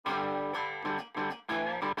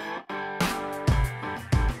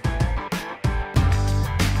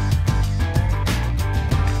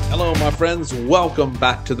my friends. Welcome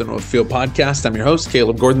back to the NorthField podcast. I'm your host,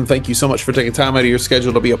 Caleb Gordon. Thank you so much for taking time out of your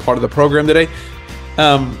schedule to be a part of the program today.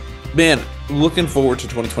 Man, looking forward to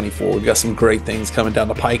 2024. We've got some great things coming down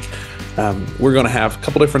the pike. We're going to have a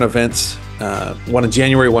couple different events, one in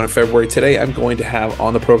January, one in February. Today, I'm going to have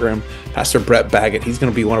on the program Pastor Brett Baggett. He's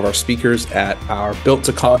going to be one of our speakers at our Built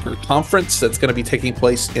to Conquer conference that's going to be taking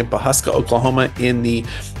place in Pawhuska, Oklahoma, in the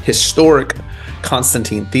historic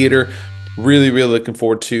Constantine Theater. Really looking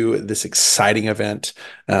forward to this exciting event.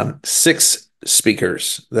 6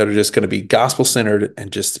 speakers that are just going to be gospel-centered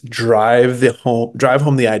and just drive home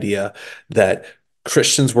the idea that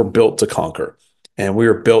Christians were built to conquer, and we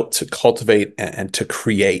were built to cultivate and to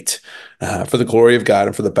create for the glory of God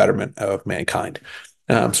and for the betterment of mankind.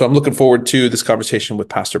 So I'm looking forward to this conversation with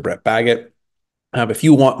Pastor Brett Baggett. If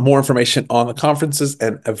you want more information on the conferences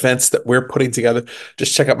and events that we're putting together,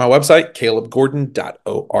 just check out my website,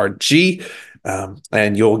 calebgordon.org,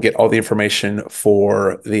 and you'll get all the information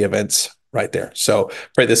for the events right there. So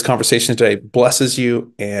pray this conversation today blesses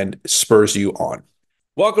you and spurs you on.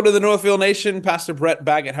 Welcome to the NorthField Nation. Pastor Brett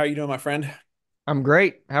Baggett, how are you doing, my friend? I'm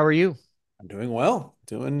great. How are you? I'm doing well.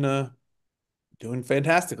 Doing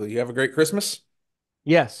fantastically. You have a great Christmas?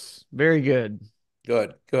 Yes, very good.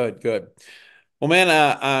 Good. Well,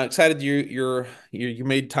 man, excited you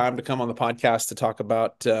made time to come on the podcast to talk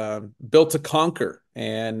about Built to Conquer,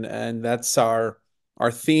 and that's our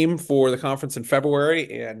theme for the conference in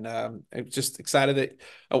February. And I'm just excited that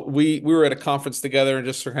we were at a conference together and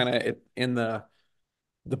just kind of in the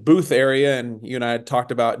booth area, and you and I had talked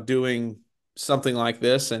about doing something like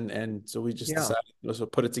this, and so we just Yeah. decided to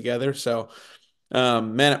put it together. So.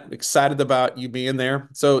 Man, I'm excited about you being there.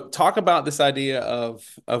 So talk about this idea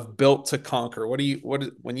of built to conquer. When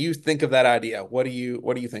you think of that idea, what do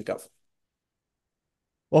you think of?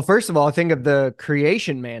 Well, first of all, I think of the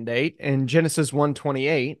creation mandate in Genesis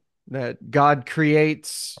 1:28 that God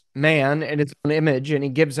creates man in his own image and he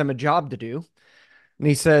gives them a job to do. And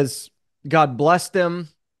he says, God blessed them,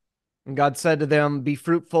 and God said to them, be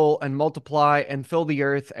fruitful and multiply and fill the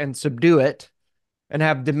earth and subdue it and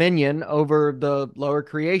have dominion over the lower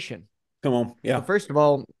creation. Come on. So Yeah, first of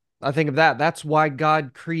all, I think of that. That's why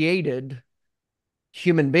God created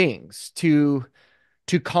human beings to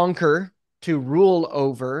conquer, to rule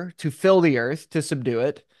over, to fill the earth, to subdue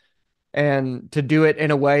it, and to do it in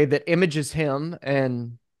a way that images him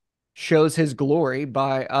and shows his glory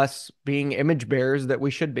by us being image bearers that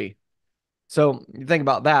we should be. So you think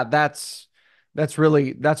about that. That's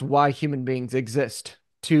why human beings exist,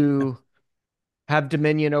 to have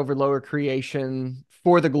dominion over lower creation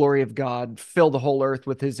for the glory of God, fill the whole earth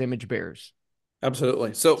with his image bearers.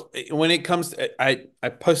 absolutely. So when it comes to, I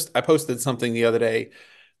posted something the other day,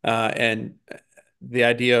 and the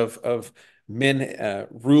idea of men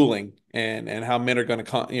ruling and how men are going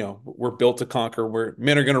to we're built to conquer, where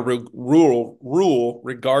men are going to rule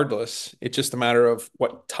regardless. It's just a matter of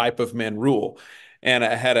what type of men rule. And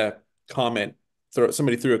I had a comment,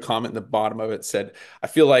 somebody threw a comment in the bottom of it, said, I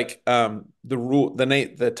feel like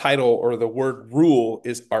the title or the word rule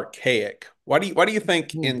is archaic. Why do you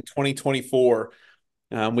think Hmm. in 2024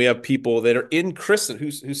 we have people that are in Christian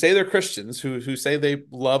who say they're Christians, who say they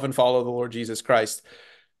love and follow the Lord Jesus Christ,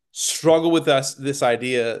 struggle with this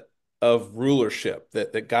idea of rulership,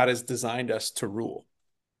 that God has designed us to rule.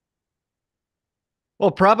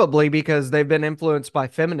 Well, probably because they've been influenced by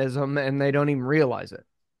feminism and they don't even realize it.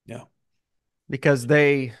 Yeah. Because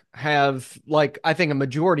they have, like, I think a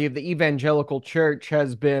majority of the evangelical church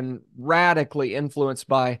has been radically influenced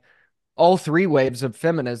by all 3 waves of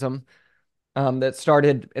feminism that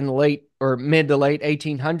started in the late or mid to late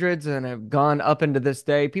 1800s and have gone up into this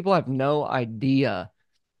day. People have no idea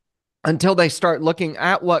until they start looking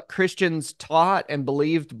at what Christians taught and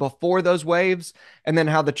believed before those waves, and then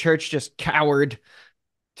how the church just cowered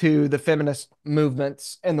to the feminist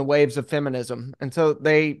movements and the waves of feminism. And so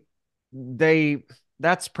they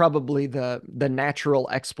that's probably the natural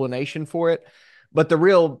explanation for it. But the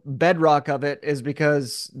real bedrock of it is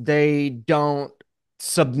because they don't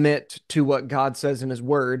submit to what God says in his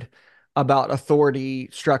word about authority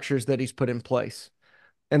structures that he's put in place.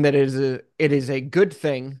 And that it is a good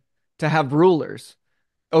thing to have rulers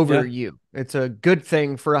over Yeah. you. It's a good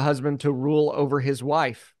thing for a husband to rule over his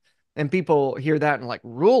wife. And people hear that and like,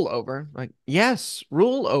 rule over, like, yes,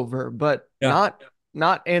 rule over, but Yeah.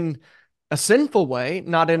 not in a sinful way,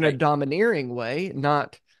 not in a Right. domineering way,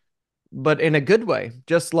 not but in a good way.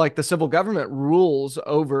 Just like the civil government rules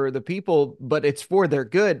over the people, but it's for their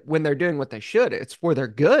good when they're doing what they should. It's for their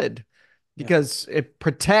good Yeah. because it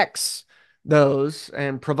protects those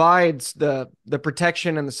and provides the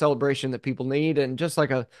protection and the celebration that people need. And just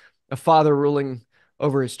like a father ruling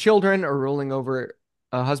over his children or ruling over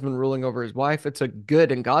a husband ruling over his wife. It's a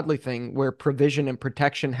good and godly thing where provision and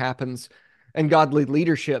protection happens and godly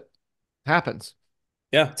leadership happens.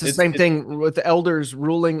 Yeah, It's the same thing with the elders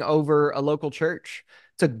ruling over a local church.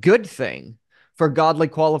 It's a good thing for godly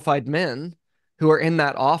qualified men who are in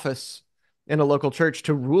that office in a local church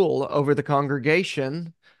to rule over the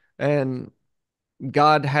congregation. And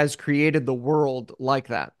God has created the world like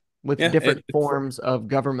that with yeah, different forms of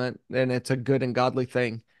government, and it's a good and godly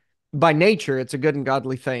thing. By nature, it's a good and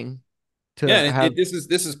godly thing yeah. to have, This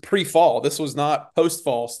is pre-fall. This was not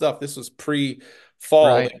post-fall stuff. This was pre-fall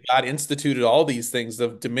right? that God instituted all these things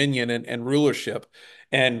of dominion and rulership.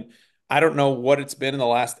 And I don't know what it's been in the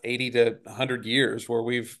last 80 to 100 years where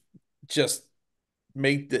we've just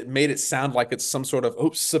made it sound like it's some sort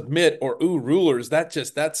of submit or rulers.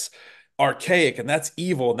 That's archaic and that's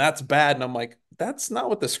evil and that's bad. And I'm like, that's not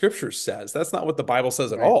what the scripture says. That's not what the Bible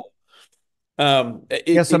says at Right. all.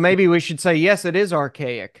 Yeah, so maybe we should say, yes, it is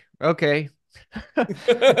archaic. Okay. Yeah,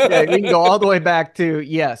 we can go it all the way back to,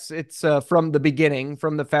 yes, it's from the beginning,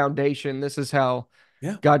 from the foundation. This is how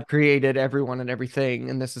yeah. God created everyone and everything,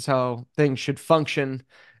 and this is how things should function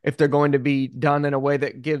if they're going to be done in a way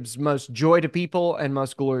that gives most joy to people and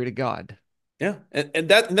most glory to God. Yeah. And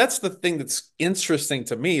that's the thing that's interesting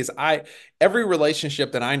to me is every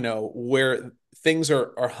relationship that I know where things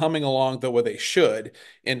are humming along the way they should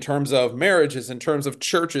in terms of marriages, in terms of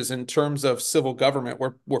churches, in terms of civil government,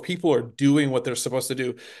 where people are doing what they're supposed to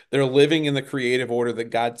do, they're living in the creative order that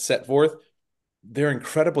God set forth, they're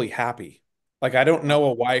incredibly happy. Like I don't know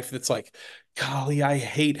a wife that's like, golly, I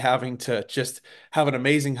hate having to just have an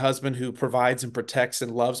amazing husband who provides and protects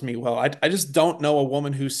and loves me well. I just don't know a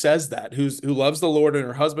woman who says that, who loves the Lord and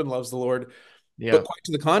her husband loves the Lord. Yeah. But quite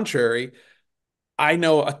to the contrary, I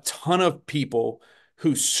know a ton of people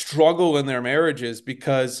who struggle in their marriages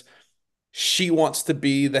because she wants to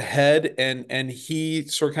be the head and he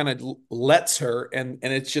sort of kind of lets her and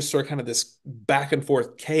it's just sort of kind of this back and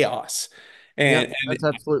forth chaos. Yeah, And that's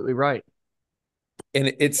absolutely right.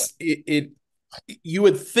 it you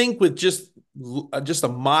would think with just a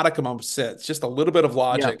modicum of sense, just a little bit of Yeah.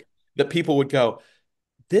 logic, that people would go,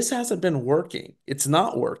 this hasn't been working, it's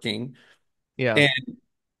not working. Yeah. And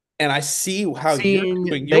and I see how you're Seeing,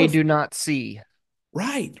 doing they your do not see.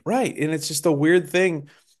 right, and it's just a weird thing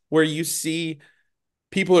where you see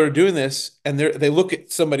people that are doing this and they look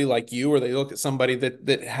at somebody like you or they look at somebody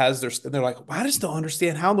that has their and they're like, well, I just don't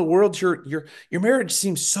understand how in the world your marriage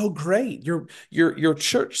seems so great, your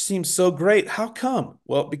church seems so great, how come?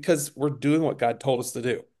 Well, because we're doing what God told us to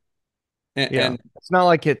do. Yeah. And It's not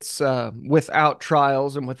like it's without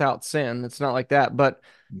trials and without sin. It's not like that. But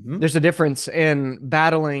mhm, there's a difference in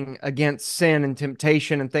battling against sin and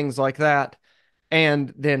temptation and things like that.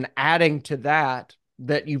 And then adding to that,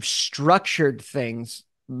 that you've structured things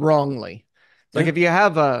wrongly. It's like yeah, if you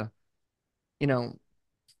have you know,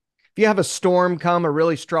 if you have a storm come, a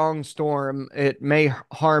really strong storm, it may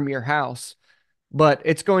harm your house, but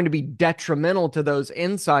it's going to be detrimental to those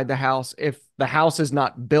inside the house if the house is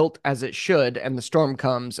not built as it should and the storm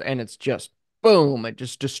comes and it's just boom, it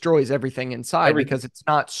just destroys everything inside everything. because it's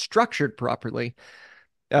not structured properly.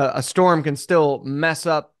 A storm can still mess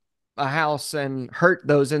up a house and hurt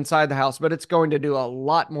those inside the house, but it's going to do a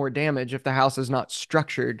lot more damage if the house is not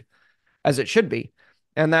structured as it should be.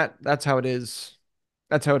 And that's how it is.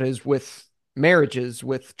 That's how it is with marriages,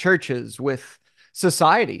 with churches, with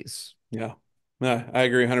societies. Yeah. No, I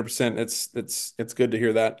agree 100%. It's good to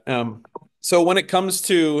hear that. So when it comes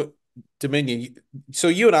to Dominion, so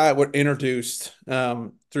you and I were introduced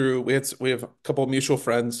through we have a couple of mutual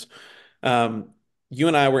friends. Um, you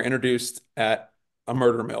and I were introduced at a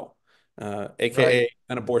murder mill, Right. aka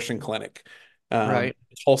an abortion clinic, Right.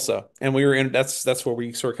 Tulsa, and we were in. That's where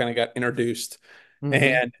we sort of kind of got introduced.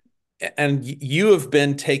 Mm-hmm. And you have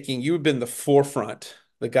been the forefront,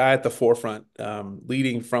 the guy at the forefront,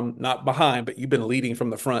 leading from not behind, but you've been leading from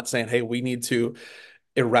the front, saying, "Hey, we need to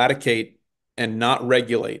eradicate and not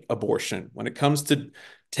regulate abortion when it comes to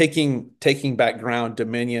taking back ground,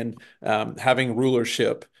 dominion, having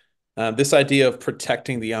rulership." This idea of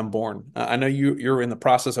protecting the unborn. I know you're in the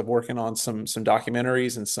process of working on some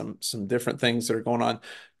documentaries and some different things that are going on.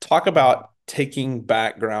 Talk about taking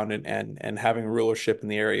back ground and having rulership in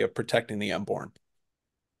the area of protecting the unborn.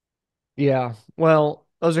 Yeah. Well,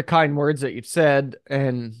 those are kind words that you've said,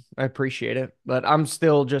 and I appreciate it. But I'm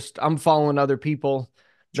following other people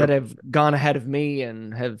that Sure. have gone ahead of me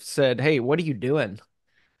and have said, "Hey, what are you doing?"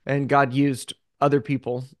 And God used other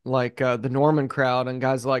people like the Norman crowd and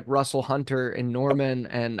guys like Russell Hunter and Norman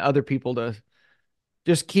and other people to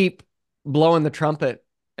just keep blowing the trumpet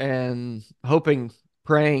and hoping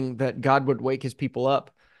praying that God would wake his people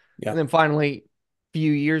up. Yeah. And then finally, a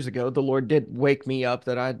few years ago, the Lord did wake me up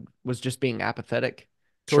that I was just being apathetic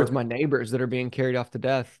towards Sure. my neighbors that are being carried off to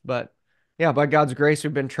death. But yeah, by God's grace,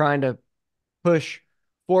 we've been trying to push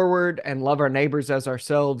forward and love our neighbors as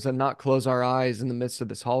ourselves and not close our eyes in the midst of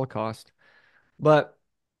this Holocaust. But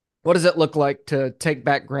what does it look like to take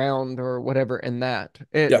back ground or whatever in that?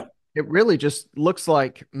 Yeah. It really just looks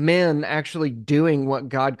like men actually doing what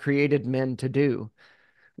God created men to do,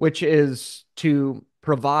 which is to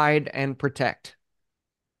provide and protect.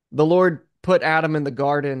 The Lord put Adam in the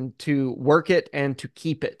garden to work it and to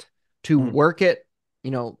keep it, to Mm. work it,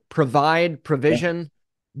 provide, Yeah. provision,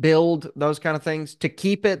 build, those kind of things. To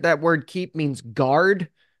keep it, that word keep means guard,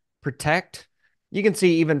 protect. You can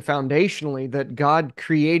see even foundationally that God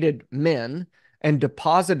created men and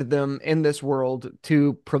deposited them in this world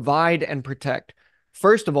to provide and protect.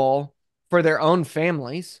 First of all, for their own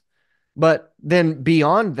families, but then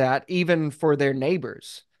beyond that, even for their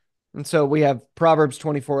neighbors. And so we have Proverbs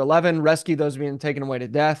 24:11, rescue those being taken away to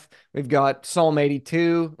death. We've got Psalm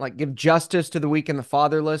 82, like give justice to the weak and the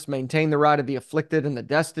fatherless, maintain the right of the afflicted and the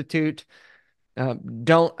destitute.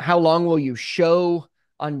 Don't, how long will you show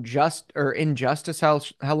unjust or injustice? How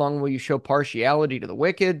long will you show partiality to the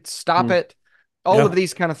wicked? Stop Mm. it. All of Yeah.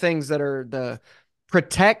 these kind of things that are the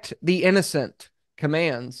protect the innocent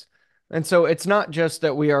commands. And so it's not just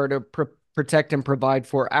that we are to protect and provide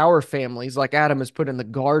for our families, like Adam is put in the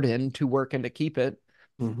garden to work and to keep it.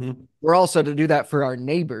 Mm-hmm. We're also to do that for our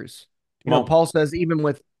neighbors. Come on. Paul says, even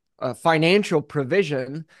with financial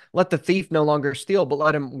provision, let the thief no longer steal, but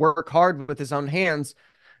let him work hard with his own hands,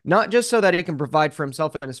 not just so that he can provide for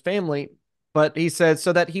himself and his family, but he says,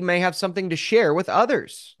 so that he may have something to share with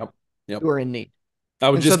others Yep. Yep. who are in need. I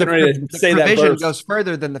was And so just getting ready to the say that provision verse. goes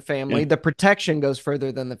further than the Yeah. family. The protection goes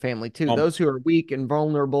further than the family, too. Um, Those who are weak and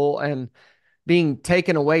vulnerable and being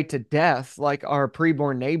taken away to death, like our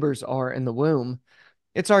preborn neighbors are in the womb,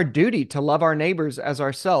 it's our duty to love our neighbors as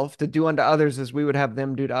ourselves, to do unto others as we would have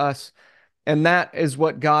them do to us. And that is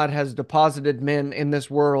what God has deposited men in this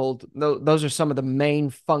world. Those are some of the main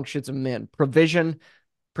functions of men: provision,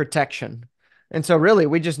 protection. And so, really,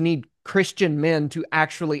 we just need Christian men to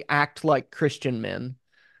actually act like Christian men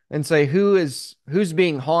and say, who's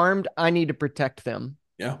being harmed? I need to protect them.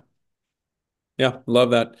 yeah. Yeah.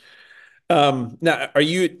 Love that. Now, are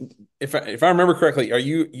you, if I remember correctly,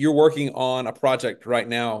 you're working on a project right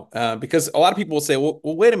now? Because a lot of people will say, well,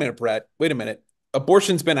 wait a minute, Brett, wait a minute.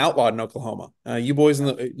 Abortion's been outlawed in Oklahoma. You boys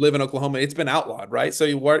live in Oklahoma. It's been outlawed, right? So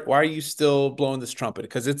why are you still blowing this trumpet?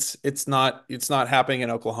 Because it's not happening in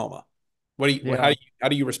Oklahoma. Yeah. How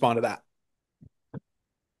do you respond to that?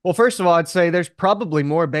 Well, first of all, I'd say there's probably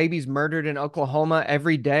more babies murdered in Oklahoma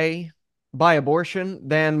every day by abortion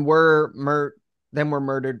than were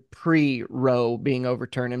murdered pre-Roe being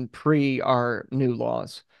overturned and pre our new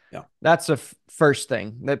laws. Yeah. That's a first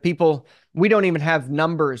thing that we don't even have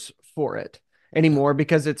numbers for it Yeah. anymore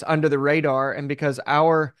because it's under the radar and because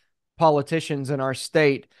our politicians in our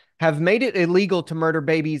state have made it illegal to murder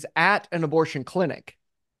babies at an abortion clinic,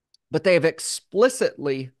 but they have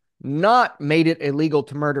explicitly not made it illegal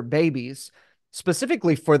to murder babies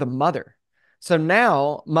specifically for the mother. So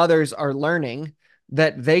now mothers are learning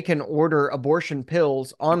that they can order abortion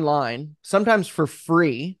pills online, sometimes for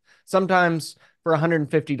free, sometimes for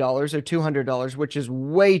 $150 or $200, which is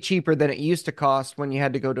way cheaper than it used to cost when you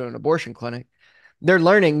had to go to an abortion clinic. They're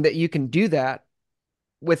learning that you can do that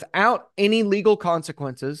without any legal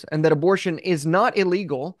consequences and that abortion is not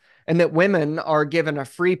illegal and that women are given a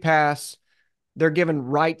free pass. They're given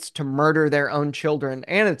rights to murder their own children,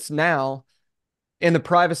 and it's now in the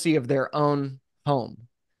privacy of their own home.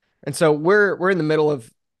 And so we're in the middle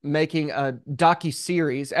of making a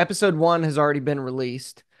docu-series. Episode 1 has already been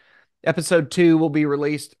released. Episode 2 will be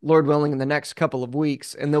released, Lord willing, in the next couple of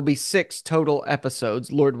weeks, and there'll be 6 total episodes,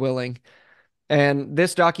 Lord willing. And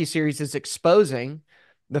this docu-series is exposing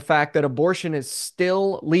the fact that abortion is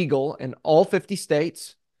still legal in all 50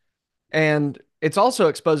 states. And it's also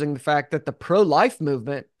exposing the fact that the pro-life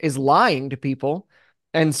movement is lying to people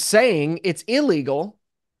and saying it's illegal,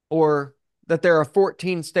 or that there are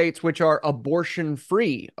 14 states which are abortion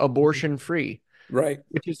free, Right.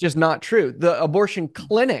 which is just not true. The abortion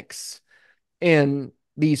clinics in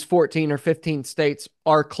these 14 or 15 states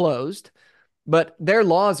are closed, but their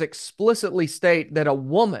laws explicitly state that a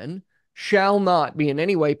woman shall not be in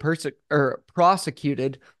any way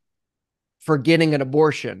prosecuted for getting an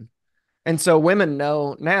abortion. And so women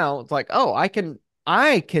know now, it's like, oh, I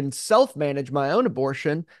can self-manage my own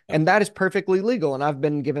abortion, Yeah. and that is perfectly legal. And I've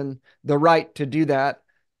been given the right to do that.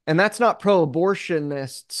 And that's not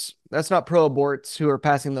pro-abortionists. That's not pro-aborts who are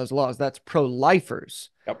passing those laws. That's pro-lifers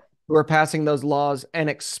Yep. who are passing those laws and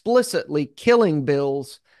explicitly killing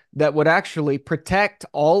bills that would actually protect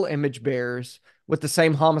all image bearers with the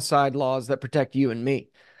same homicide laws that protect you and me.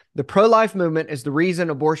 The pro-life movement is the reason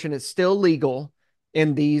abortion is still legal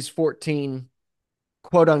in these 14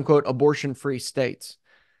 quote unquote abortion-free states.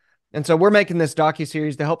 And so we're making this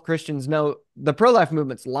docuseries to help Christians know the pro-life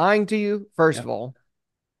movement's lying to you, first of Yep. all,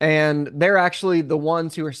 and they're actually the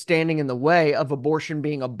ones who are standing in the way of abortion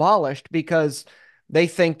being abolished because they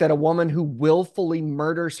think that a woman who willfully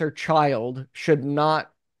murders her child should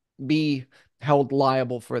not be held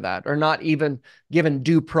liable for that or not even given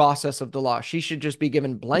due process of the law. She should just be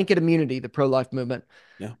given blanket immunity, the pro-life movement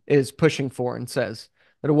Yeah. is pushing for and says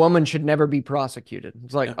that a woman should never be prosecuted.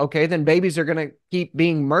 It's like, Yeah. okay, then babies are going to keep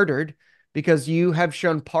being murdered because you have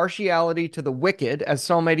shown partiality to the wicked, as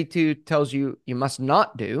Psalm 82 tells you you must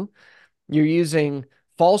not do. You're using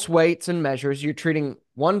false weights and measures. You're treating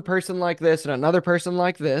one person like this and another person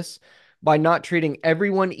like this by not treating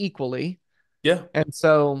everyone equally. Yeah. And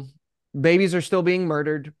so babies are still being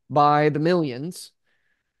murdered by the millions.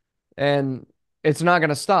 And it's not going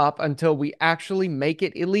to stop until we actually make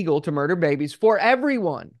it illegal to murder babies for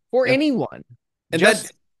everyone, for Yeah. anyone. And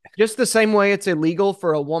that, Just the same way it's illegal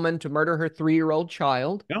for a woman to murder her 3-year-old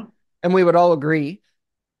child. yeah. And we would all agree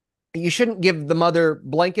you shouldn't give the mother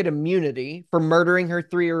blanket immunity for murdering her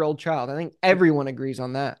 3-year-old child. I think everyone agrees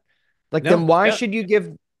on that. Like, then No. why Yeah. should you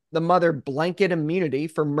give the mother blanket immunity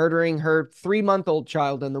for murdering her 3-month-old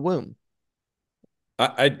child in the womb?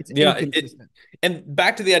 It's Yeah. inconsistent. And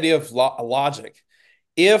back to the idea of logic.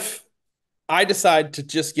 If I decide to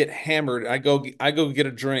just get hammered, I go get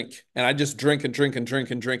a drink, and I just drink and drink and drink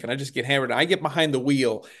and drink, and I just get hammered, and I get behind the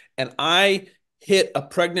wheel, and I hit a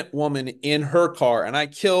pregnant woman in her car, and I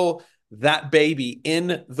kill that baby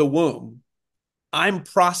in the womb, I'm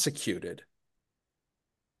prosecuted.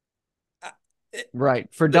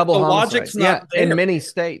 Right. For double The homicide. logic's Yeah. not In there. many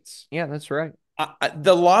states. Yeah, that's right.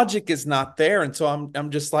 The logic is not there, and so I'm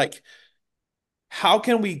just like, how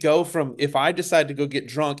can we go from, if I decide to go get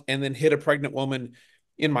drunk and then hit a pregnant woman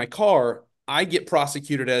in my car, I get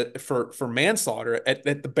prosecuted for manslaughter at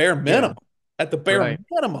the bare Yeah. minimum. At the bare Right.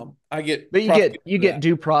 minimum, I get But prosecuted you for get that.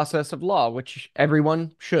 due process of law, which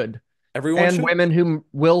everyone should. Everyone And should. women who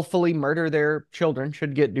willfully murder their children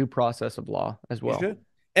should get due process of law as You well. should.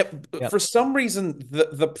 And Yep. for some reason,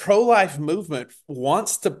 the pro-life movement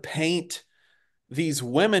wants to paint these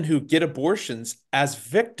women who get abortions as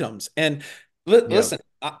victims. And Yep. listen,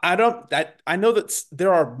 I don't that I know that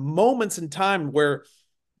there are moments in time where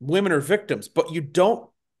women are victims, but you don't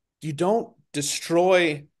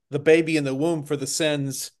destroy the baby in the womb for the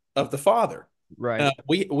sins of the father. Right.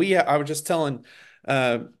 We I was just telling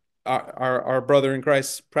uh, our brother in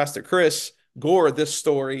Christ, Pastor Chris Gore, this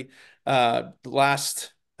story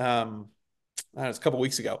last it's a couple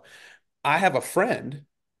weeks ago. I have a friend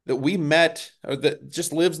that we met that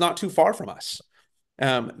just lives not too far from us.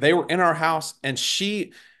 They were in our house, and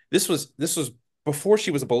this was before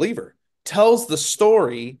she was a believer. Tells the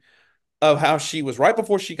story of how she was right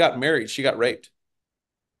before she got married. She got raped,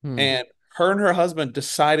 Hmm. and her husband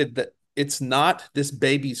decided that it's not this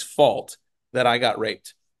baby's fault that I got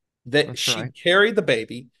raped. That That's she right. carried the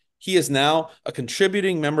baby. He is now a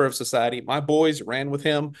contributing member of society. My boys ran with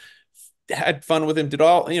him, had fun with him, did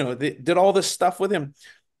all this stuff with him.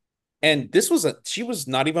 And she was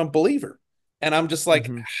not even a believer. And I'm just like,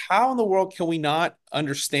 Hmm. how in the world can we not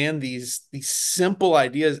understand these simple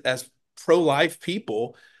ideas as pro-life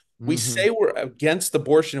people? We Hmm. say we're against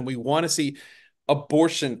abortion and we want to see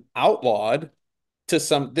abortion outlawed to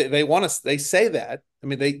some, they want to, they say that. I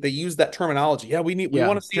mean, they use that terminology. Yeah, we Yeah.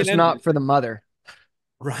 want to see an Just end to not it, for the mother.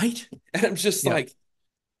 right? And I'm just Yep. like,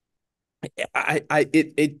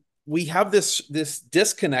 we have this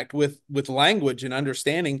disconnect with language and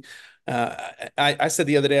understanding. Uh, I said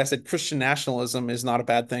the other day, I said Christian nationalism is not a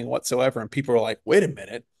bad thing whatsoever, and people are like, wait a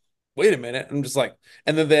minute. I'm just like,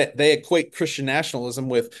 and then they equate Christian nationalism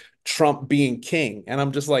with Trump being king, and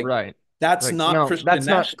I'm just like, Right. that's Like, not no, Christian that's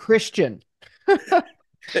not national. Christian.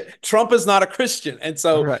 Trump is not a Christian, and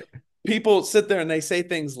so Right. people sit there and they say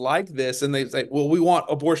things like this, and they say, well, we want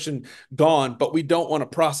abortion gone, but we don't want to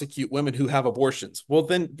prosecute women who have abortions. Well,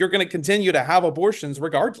 then you're going to continue to have abortions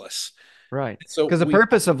regardless. Right. So Because the we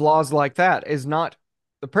purpose of laws like that is not,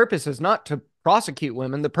 the purpose is not to prosecute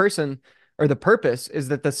women. The purpose is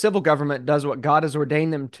that the civil government does what God has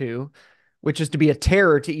ordained them to, which is to be a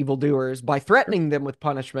terror to evildoers by threatening them with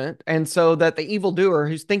punishment. And so that the evildoer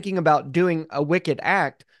who's thinking about doing a wicked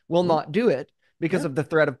act will Mhm. not do it because Yeah, of the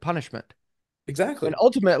threat of punishment. Exactly. And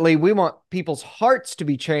ultimately, we want people's hearts to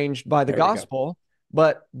be changed by the There we go. gospel.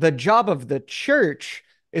 But the job of the church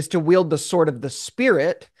is to wield the sword of the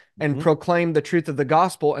Spirit and Mhm. proclaim the truth of the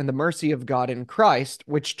gospel and the mercy of God in Christ,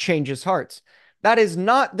 which changes hearts. That is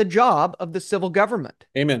not the job of the civil government.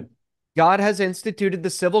 Amen. God has instituted the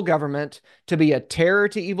civil government to be a terror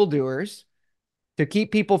to evildoers, to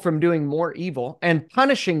keep people from doing more evil and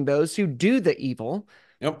punishing those who do the evil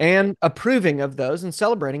Yep. and approving of those and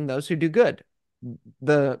celebrating those who do good.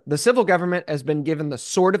 The civil government has been given the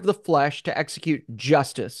sword of the flesh to execute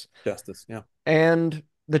justice, Justice. Yeah. and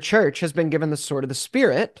the church has been given the sword of the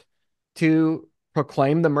spirit to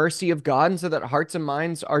proclaim the mercy of God and so that hearts and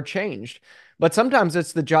minds are changed. But sometimes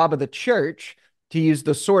it's the job of the church to use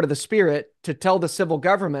the sword of the spirit to tell the civil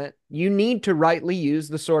government, you need to rightly use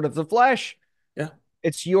the sword of the flesh. Yeah.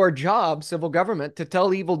 It's your job, civil government, to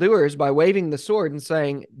tell evildoers by waving the sword and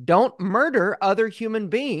saying, don't murder other human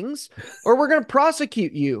beings or we're going to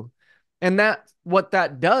prosecute you. And that what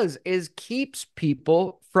that does is keeps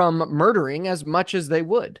people from murdering as much as they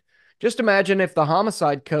would. Just imagine if the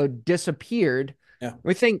homicide code disappeared. Yeah.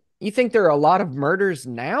 You think there are a lot of murders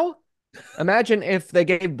now? Imagine if they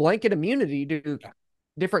gave blanket immunity to Yeah.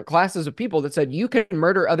 different classes of people that said you can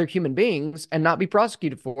murder other human beings and not be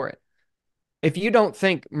prosecuted for it. If you don't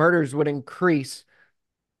think murders would increase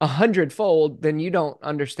 100-fold, then you don't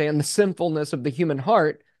understand the sinfulness of the human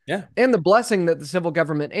heart Yeah. and the blessing that the civil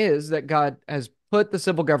government is, that God has put the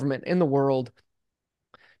civil government in the world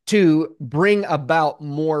to bring about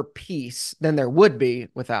more peace than there would be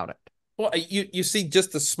without it. Well, you see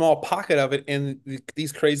just a small pocket of it in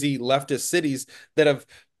these crazy leftist cities that have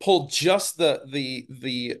pulled just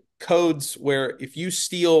the codes where if you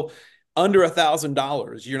steal under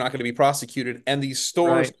 $1,000, you're not going to be prosecuted, and these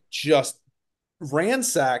stores Right. just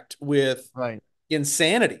ransacked with Right.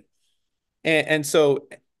 insanity. And so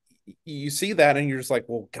you see that, and you're just like,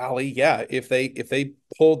 well, golly, yeah. If they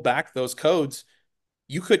pulled back those codes,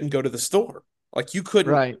 you couldn't go to the store, like you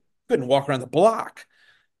Right. couldn't walk around the block.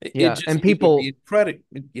 Yeah. And It would be people incredible.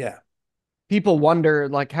 Yeah. people wonder,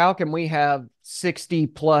 like, how can we have 60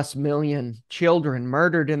 plus million children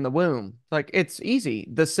murdered in the womb? Like, it's easy.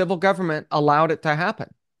 The civil government allowed it to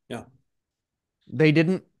happen. Yeah. They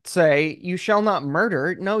didn't say you shall not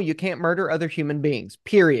murder. No, you can't murder other human beings,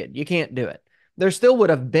 period. You can't do it. There still would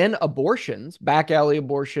have been abortions, back alley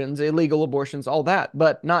abortions, illegal abortions, all that,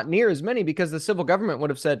 but not near as many because the civil government would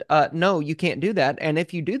have said, no, you can't do that. And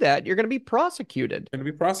if you do that, you're going to be prosecuted. Going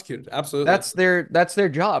to be prosecuted. Absolutely. That's their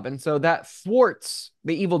job. And so that thwarts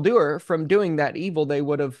the evildoer from doing that evil they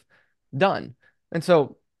would have done. And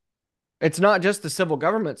so it's not just the civil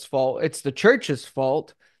government's fault, it's the church's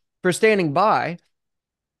fault for standing by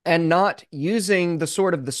and not using the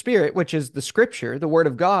sword of the spirit, which is the scripture, the word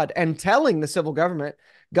of God, and telling the civil government,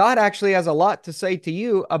 God actually has a lot to say to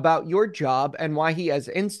you about your job and why he has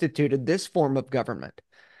instituted this form of government.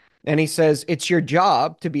 And he says, it's your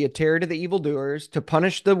job to be a terror to the evildoers, to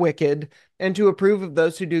punish the wicked, and to approve of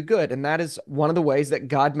those who do good. And that is one of the ways that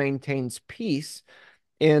God maintains peace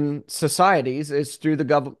in societies, is through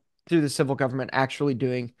the civil government actually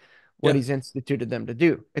doing what Yeah. he's instituted them to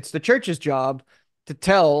do. It's the church's job to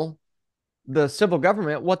tell the civil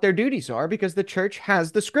government what their duties are because the church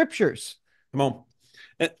has the scriptures. Come on.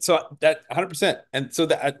 And so that 100%. And so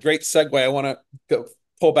that a great segue. I want to go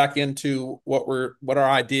pull back into what our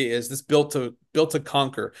idea is. This built to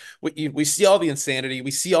conquer. We see all the insanity.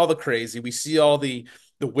 We see all the crazy. We see all the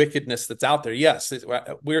wickedness that's out there. Yes,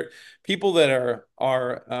 we're people that are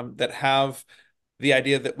that have the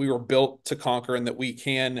idea that we were built to conquer and that we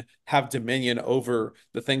can have dominion over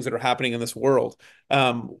the things that are happening in this world.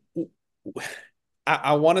 Um,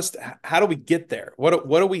 I want us to, how do we get there? What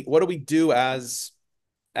do we do as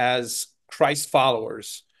Christ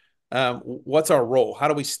followers? What's our role? How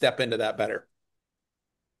do we step into that better?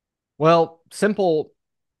 Well, simple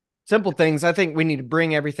things. I think we need to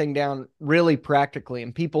bring everything down really practically,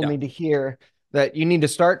 and people Yeah. need to hear that you need to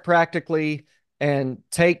start practically and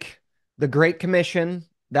take the Great Commission.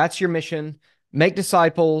 That's your mission. Make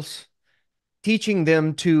disciples, teaching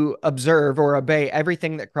them to observe or obey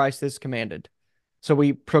everything that Christ has commanded. So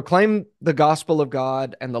we proclaim the gospel of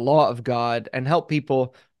God and the law of God and help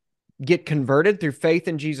people get converted through faith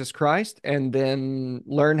in Jesus Christ and then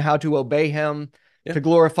learn how to obey him, Yeah. to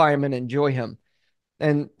glorify him and enjoy him.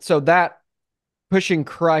 And so that pushing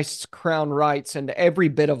Christ's crown rights into every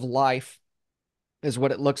bit of life is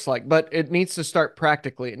what it looks like. But it needs to start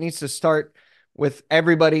practically. It needs to start with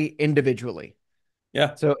everybody individually.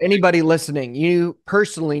 Yeah. So anybody listening, you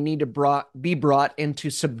personally need to be brought into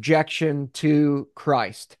subjection to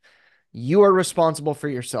Christ. You are responsible for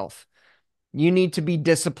yourself. You need to be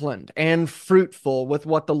disciplined and fruitful with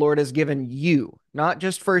what the Lord has given you, not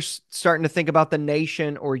just first starting to think about the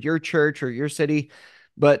nation or your church or your city,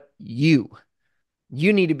 but you.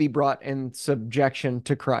 You need to be brought in subjection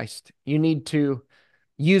to Christ. You need to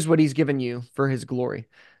use what he's given you for his glory.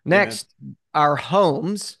 Amen. Next, our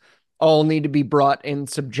homes all need to be brought in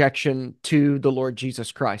subjection to the Lord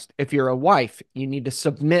Jesus Christ. If you're a wife, you need to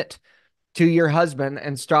submit to your husband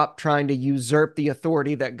and stop trying to usurp the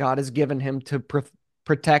authority that God has given him to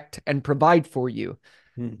protect and provide for you,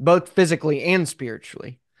 Hmm. both physically and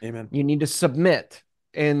spiritually. Amen. You need to submit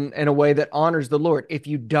in a way that honors the Lord. If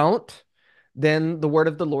you don't, then the word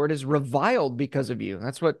of the Lord is reviled because of you.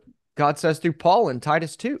 That's what God says through Paul in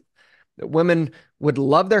Titus 2. That women would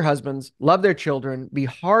love their husbands, love their children, be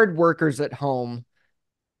hard workers at home,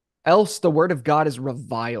 else the word of God is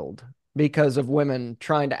reviled because of women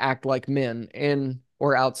trying to act like men in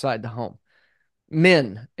or outside the home.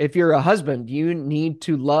 Men, if you're a husband, you need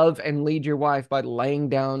to love and lead your wife by laying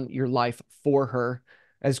down your life for her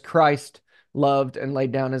as Christ loved and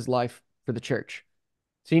laid down his life for the church.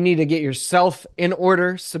 So you need to get yourself in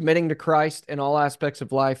order, submitting to Christ in all aspects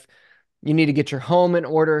of life. You need to get your home in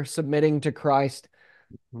order, submitting to Christ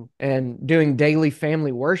Hmm. and doing daily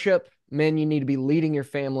family worship. Men, you need to be leading your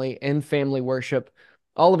family in family worship.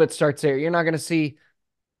 All of it starts there. You're not going to see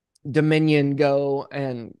dominion go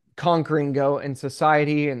and conquering go in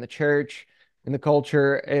society and the church and the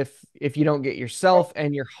culture if you don't get yourself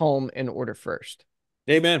and your home in order first.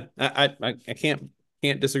 Amen. I can't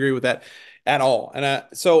disagree with that at all. And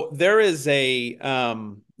so there is a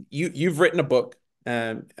you've written a book.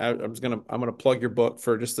 And I'm gonna plug your book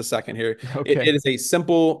for just a second here. It Okay. is a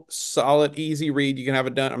simple, solid, easy read. You can have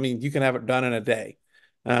it done. I mean, you can have it done in a day.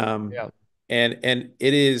 Um, Yeah. and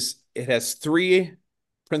it has three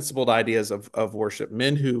principled ideas of worship.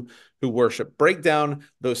 Men who worship. Break down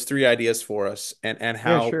those three ideas for us and Yeah,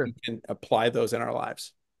 how sure. we can apply those in our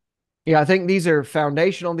lives. Yeah, I think these are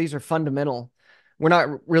foundational, these are fundamental. We're not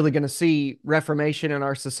really going to see reformation in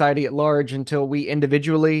our society at large until we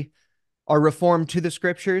individually are reformed to the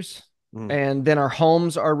scriptures, Mm, and then our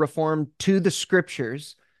homes are reformed to the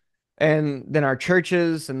scriptures, and then our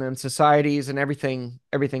churches and then societies and everything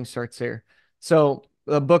starts there. So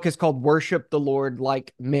the book is called Worship the Lord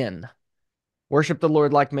Like Men. Worship the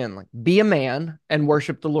Lord like men. Like be a man and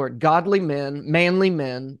worship the Lord. Godly men, manly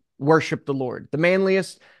men, worship the Lord. The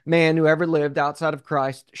manliest man who ever lived outside of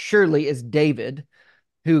Christ surely is David,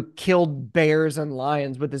 who killed bears and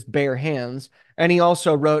lions with his bare hands. And he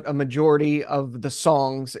also wrote a majority of the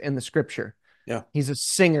songs in the scripture. yeah. He's a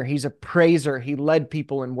singer, he's a praiser, he led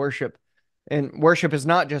people in worship. And worship is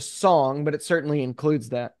not just song, but it certainly includes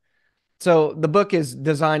that. So the book is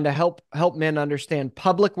designed to help men understand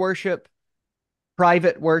public worship,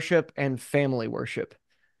 private worship, and family worship.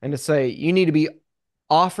 And to say you need to be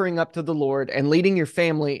offering up to the Lord and leading your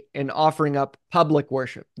family in offering up public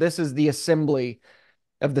worship. This is the assembly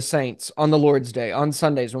of the saints on the Lord's Day, on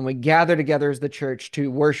Sundays, when we gather together as the church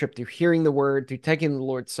to worship through hearing the word, through taking the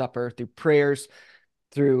Lord's Supper, through prayers,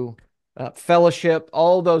 through fellowship,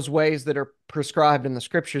 all those ways that are prescribed in the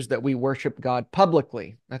scriptures that we worship God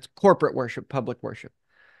publicly. That's corporate worship, public worship.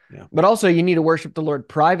 Yeah. But also, you need to worship the Lord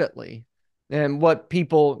privately. And what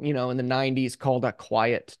people, in the 90s called a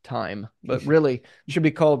quiet time, but really should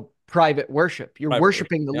be called private worship. You're Private worship.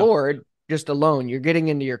 worshiping the Yeah. Lord just alone. You're getting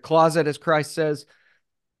into your closet, as Christ says,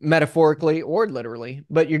 metaphorically or literally,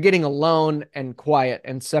 but you're getting alone and quiet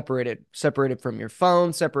and separated from your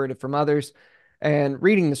phone, separated from others, and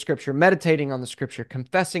reading the scripture, meditating on the scripture,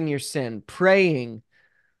 confessing your sin, praying,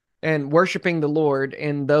 and worshiping the Lord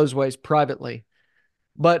in those ways privately.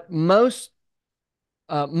 But most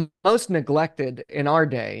neglected in our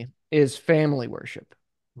day is family worship,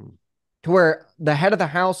 Mm, to where the head of the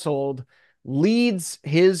household leads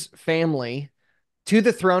his family to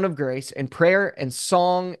the throne of grace in prayer and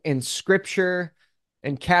song and scripture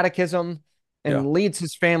and catechism, yeah. and leads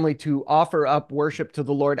his family to offer up worship to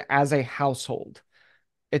the Lord as a household.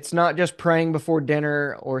 It's not just praying before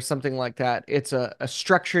dinner or something like that. It's a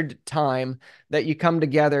structured time that you come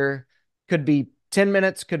together. Could be 10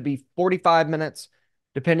 minutes, could be 45 minutes,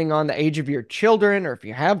 depending on the age of your children or if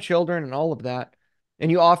you have children and all of that. And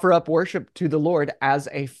you offer up worship to the Lord as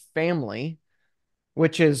a family,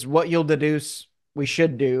 which is what you'll deduce we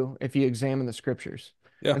should do if you examine the scriptures.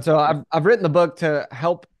 Yeah. And so I've written the book to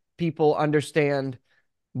help people understand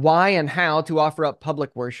why and how to offer up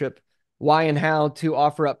public worship, why and how to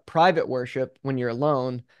offer up private worship when you're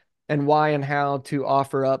alone, and why and how to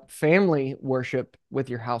offer up family worship with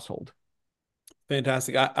your household.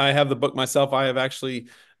 Fantastic. I have the book myself. I have actually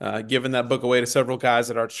given that book away to several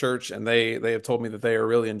guys at our church, and they have told me that they are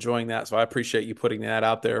really enjoying that. So I appreciate you putting that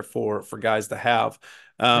out there for guys to have.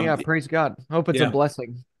 Yeah, praise God. Hope it's a Yeah,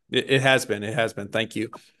 blessing. it has been. It has been. Thank you.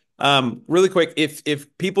 Really quick,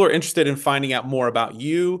 if people are interested in finding out more about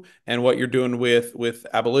you and what you're doing with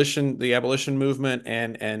abolition, the abolition movement,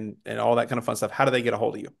 and all that kind of fun stuff, how do they get a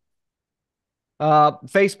hold of you?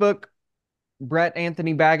 Facebook, Brett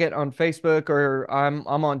Anthony Baggett on Facebook, or I'm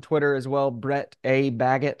on Twitter as well, Brett A.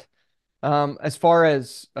 Baggett. As far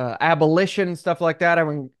as abolition stuff like that,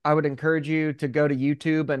 I would encourage you to go to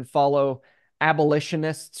YouTube and follow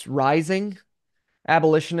Abolitionists Rising.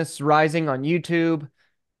 Abolitionists Rising on YouTube.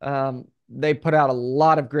 They put out a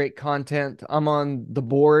lot of great content. I'm on the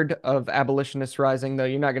board of Abolitionists Rising, though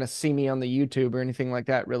you're not going to see me on the YouTube or anything like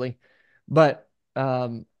that, really. But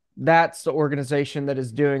that's the organization that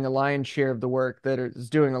is doing a lion's share of the work, that is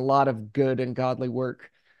doing a lot of good and godly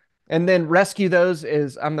work. And then Rescue Those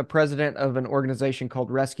is I'm the president of an organization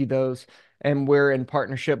called Rescue Those, and we're in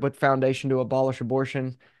partnership with Foundation to Abolish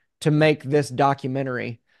Abortion to make this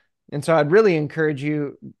documentary. And so I'd really encourage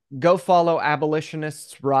you go follow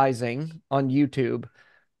Abolitionists Rising on YouTube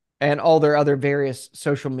and all their other various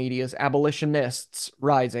social medias, Abolitionists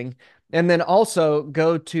Rising. And then also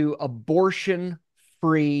go to abortionfree.com.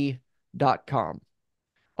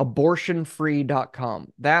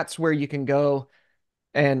 Abortionfree.com. That's where you can go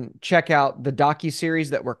and check out the docuseries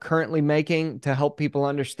that we're currently making to help people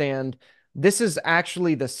understand this is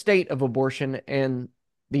actually the state of abortion in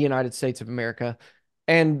the United States of America.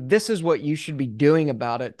 And this is what you should be doing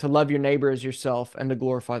about it to love your neighbor as yourself and to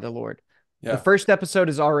glorify the Lord. The Yeah. first episode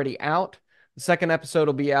is already out. The second episode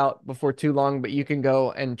will be out before too long, but you can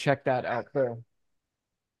go and check that out there.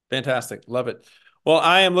 Fantastic. Love it. Well,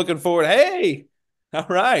 I am looking forward. Hey, all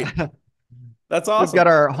right. That's We've awesome. got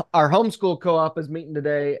our homeschool co-op is meeting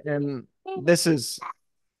today, and this is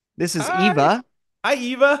Hi. Eva. Hi,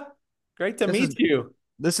 Eva. Great to This is meet you.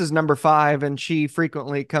 This is number 5, and she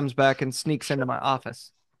frequently comes back and sneaks into my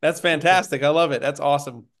office. That's fantastic. I love it. That's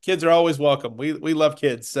awesome. Kids are always welcome. We love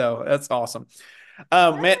kids, so that's awesome.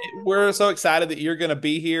 Man, we're so excited that you're going to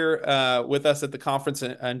be here with us at the conference,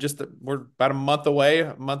 and we're about a month away,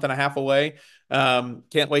 a month and a half away.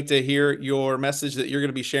 Can't wait to hear your message that you're going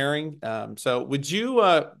to be sharing. So, would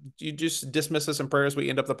you just dismiss us in prayer as we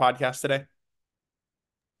end up the podcast today?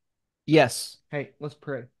 Yes. Hey, let's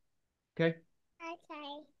pray. Okay.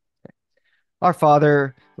 Okay. Our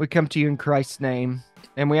Father, we come to you in Christ's name,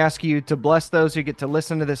 and we ask you to bless those who get to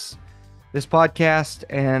listen to this podcast,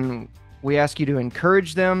 and we ask you to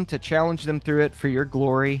encourage them, to challenge them through it for your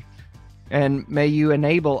glory. And may you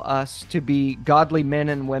enable us to be godly men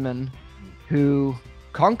and women who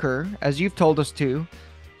conquer, as you've told us to,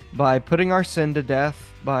 by putting our sin to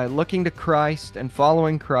death, by looking to Christ and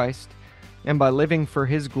following Christ, and by living for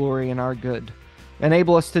his glory and our good.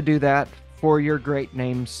 Enable us to do that for your great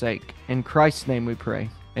name's sake. In Christ's name we pray.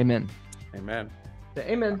 Amen. Amen.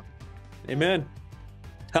 Amen. Amen.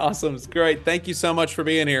 Awesome. It's great. Thank you so much for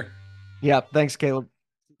being here. Yeah, thanks, Caleb.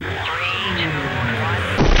 3, 2, 1.